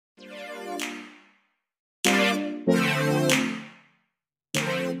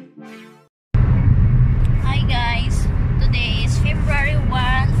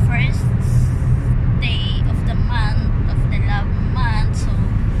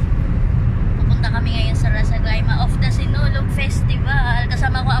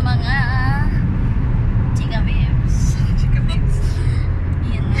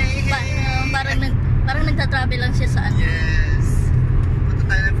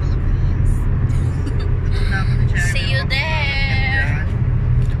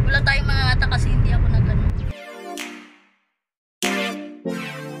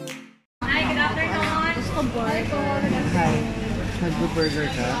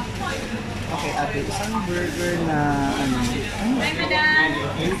Okay, ate, isang burger na ano?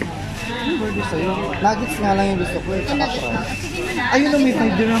 Ano burger sa'yo? Nuggets nga lang yung gusto ko eh. Nuggets lang. Sige mo na. Ayun lang, may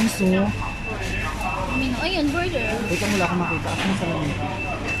 5 dirhams oh. Ayun, burger. Wait, wala akong makita. Ano sa lamin?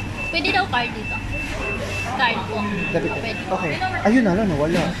 Pwede daw card dito. Card po. Debit. Okay. Ayun na lang,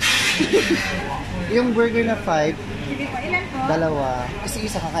 wala. Yung burger na 5, dalawa. Kasi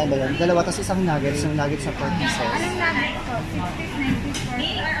isa kakaiba yun. Dalawa, tapos isang nuggets. Yung nuggets na 4 pieces. Anong nuggets ko?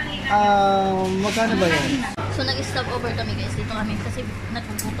 50, 90, Magkano ba yun? So, nag-stop over kami guys. Dito kami kasi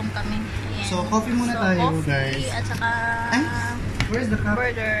nagugutom kami. Ayan. So, coffee muna tayo coffee, guys. At saka ay, where's the cup?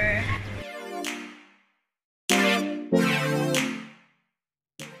 burger.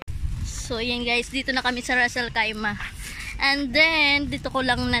 So, ayan guys. Dito na kami sa Ras Al Khaimah. And then, dito ko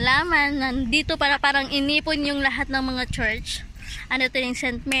lang nalaman, nandito parang inipon yung lahat ng mga church. Ano ito yung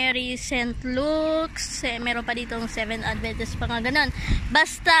St. Mary, St. Luke's, meron pa dito yung 7 Adventist, pa nga ganun.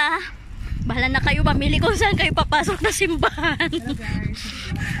 Basta, bahala na kayo, mamili kung saan kayo papasok na simbahan.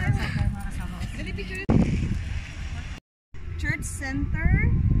 Church Center,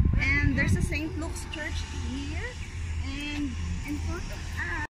 and there's a St. Luke's Church here, and in front of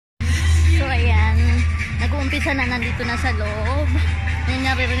us. So, ayan. Nag-uumpisa na, nandito na sa loob. Ngayon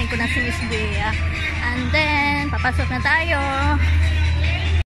naririnig ko na si Miss Bea. And then, papasok na tayo.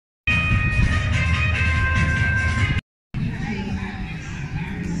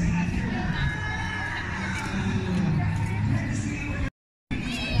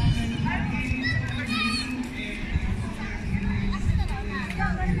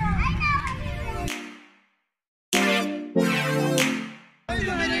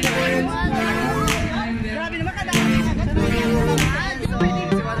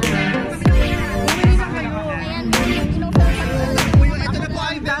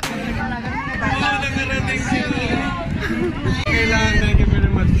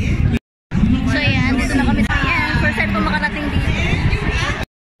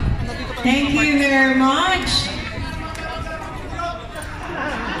 Thank you very much.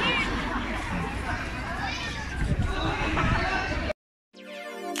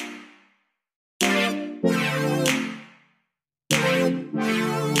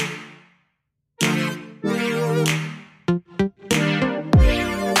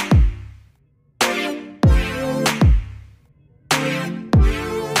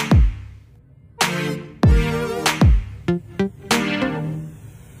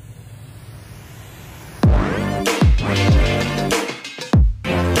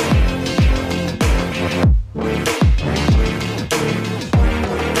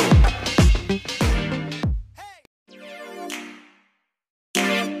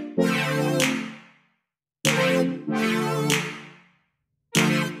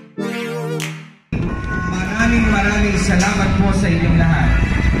 Maraming salamat po sa inyong lahat.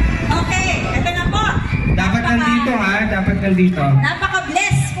 Okay, ito na po. Dapat nandito ha, dapat nandito.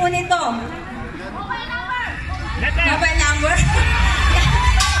 Napaka-bless po nito. Mobile number.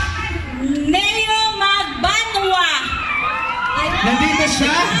 Neo Magbanwa. Nandito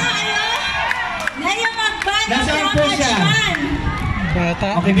siya? Neo Magbanwa. Nasaan po siya? Bata.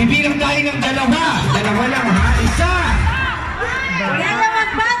 Okay, bibilang tayo ng dalawa. Dalawa lang ha, isa. Neo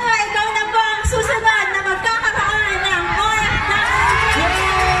Magbanwa, ikaw na po ang susunod na magkakaroon ng OFW.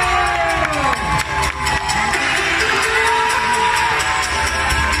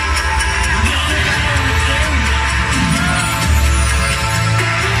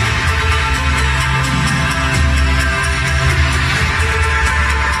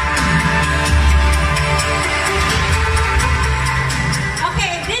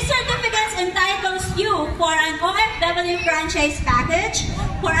 Okay, this certificate entitles you for an OFW franchise package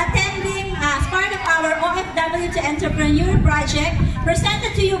for attending as part of our OFW to Entrepreneur project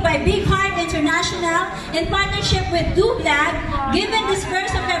presented to you by Big Heart International in partnership with Dublag, given this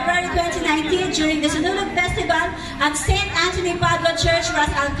 1st of February 2019 during the Sinulog Festival at St. Anthony Padua Church, Ras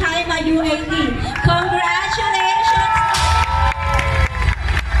Al Khaimah, UAE. Congratulations!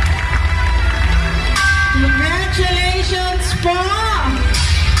 Congratulations po!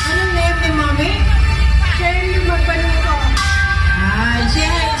 Anong name ni Mami? Share yung magpaluto. Siya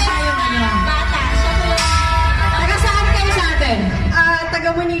yung ano. Bata, siya po. Taga saan kayo sa atin? Taga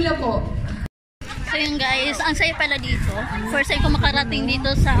Manila po. So yun guys, ang saya pala dito. First time ko makarating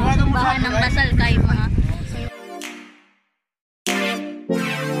dito sa simbahan ng Ras Al Khaimah.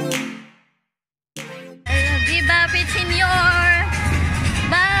 Viva Pichinyor!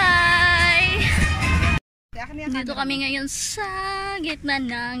 Bye! Dito kami ngayon sa gitna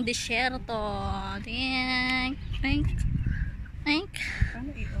ng disyerto. Tink, tink, tink.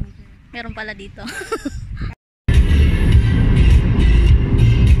 Meron pala dito.